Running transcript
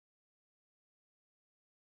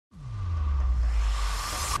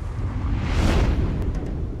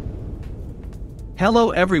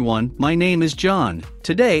Hello everyone, my name is John.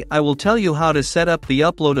 Today I will tell you how to set up the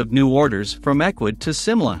upload of new orders from Ecwid to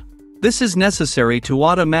Simla. This is necessary to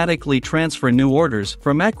automatically transfer new orders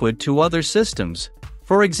from Ecwid to other systems.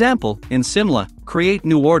 For example, in Simla, create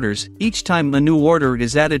new orders. Each time a new order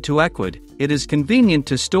is added to Ecwid, it is convenient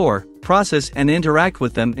to store, process and interact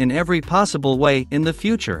with them in every possible way in the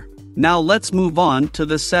future. Now let's move on to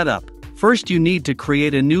the setup. First you need to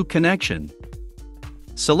create a new connection.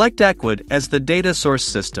 Select Ecwid as the data source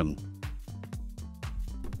system.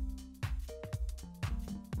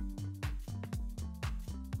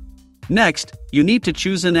 Next, you need to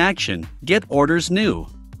choose an action, Get Orders New.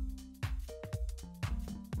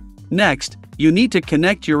 Next, you need to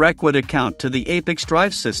connect your Ecwid account to the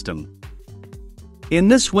ApiX-Drive system. In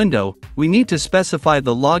this window, we need to specify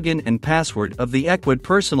the login and password of the Ecwid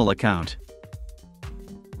personal account.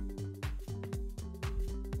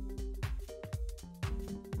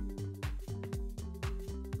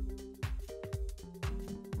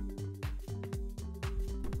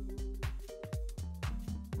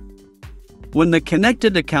 When the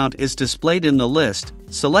connected account is displayed in the list,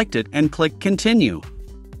 select it and click Continue.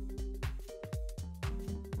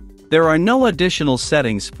 There are no additional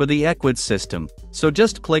settings for the Ecwid system, so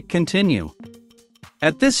just click Continue.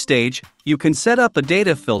 At this stage, you can set up a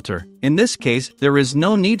data filter. In this case, there is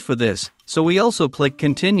no need for this, so we also click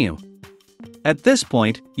Continue. At this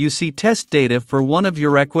point, you see test data for one of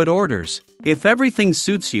your Ecwid orders. If everything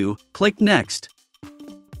suits you, click Next.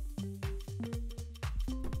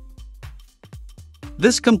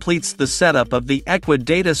 This completes the setup of the Ecwid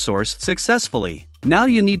data source successfully. Now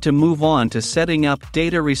you need to move on to setting up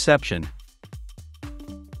data reception.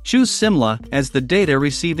 Choose Simla as the data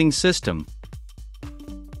receiving system.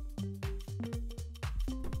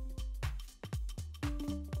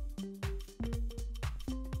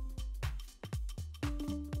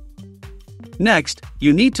 Next,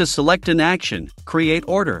 you need to select an action, Create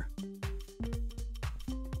Order.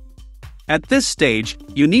 At this stage,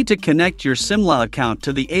 you need to connect your Simla account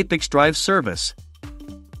to the ApiX-Drive service.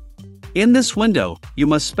 In this window, you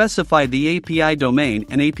must specify the API domain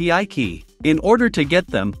and API key. In order to get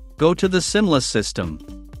them, go to the Simla system.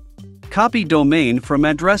 Copy domain from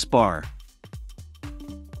address bar.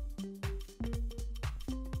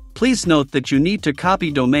 Please note that you need to copy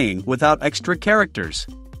domain without extra characters.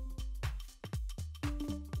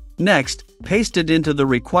 Next, paste it into the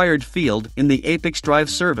required field in the ApiX-Drive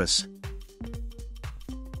service.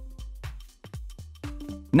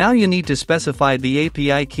 Now you need to specify the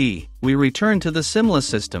API key. We return to the Simla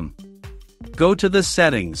system. Go to the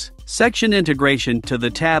Settings section, Integration, to the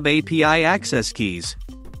tab API Access Keys.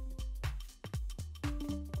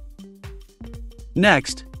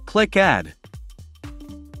 Next, click Add.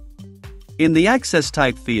 In the Access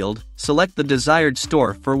Type field, select the desired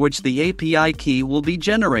store for which the API key will be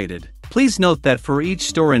generated. Please note that for each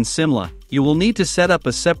store in Simla, you will need to set up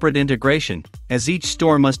a separate integration, as each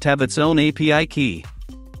store must have its own API key.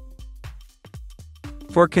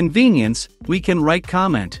 For convenience, we can write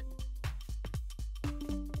comment.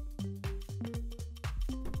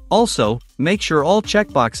 Also, make sure all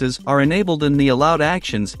checkboxes are enabled in the Allowed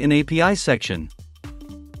Actions in API section.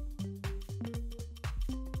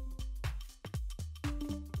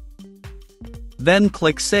 Then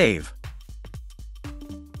click Save.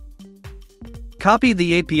 Copy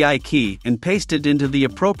the API key and paste it into the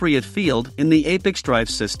appropriate field in the ApiX-Drive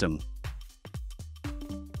system.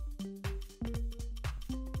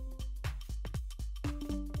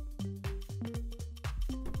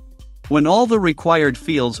 When all the required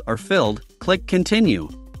fields are filled, click Continue.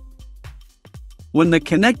 When the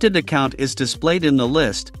connected account is displayed in the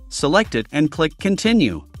list, select it and click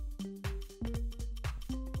Continue.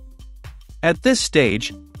 At this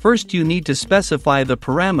stage, first you need to specify the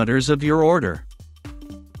parameters of your order.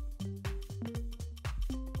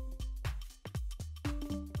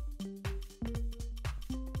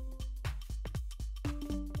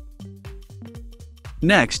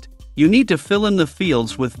 Next, you need to fill in the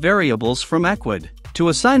fields with variables from Ecwid. To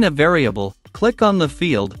assign a variable, click on the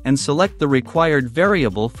field and select the required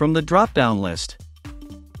variable from the drop-down list.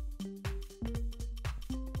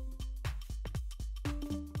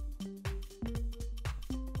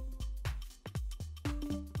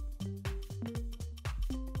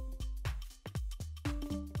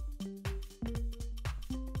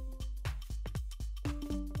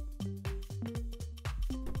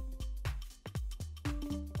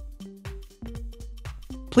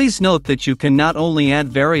 Please note that you can not only add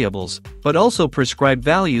variables, but also prescribe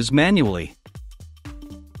values manually.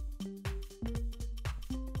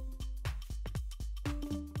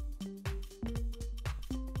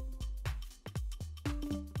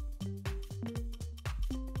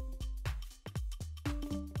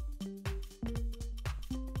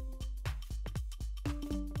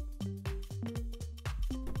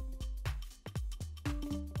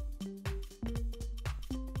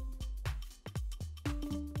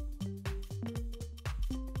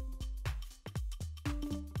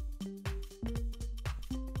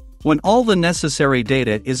 When all the necessary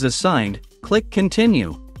data is assigned, click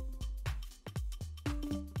Continue.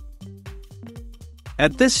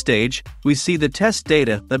 At this stage, we see the test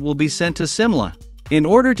data that will be sent to Simla. In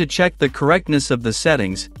order to check the correctness of the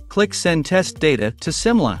settings, click Send Test Data to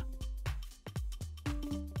Simla.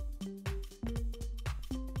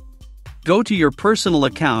 Go to your personal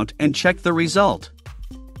account and check the result.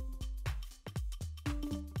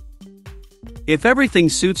 If everything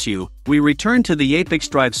suits you, we return to the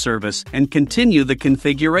ApiX-Drive service and continue the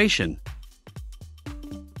configuration.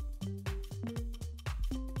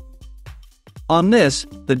 On this,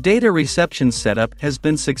 the data reception setup has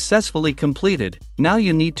been successfully completed. Now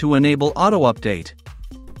you need to enable auto-update.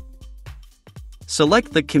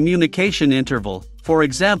 Select the communication interval, for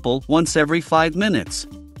example, once every 5 minutes.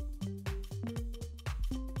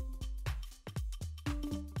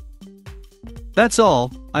 That's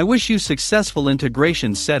all. I wish you successful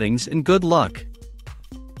integration settings and good luck.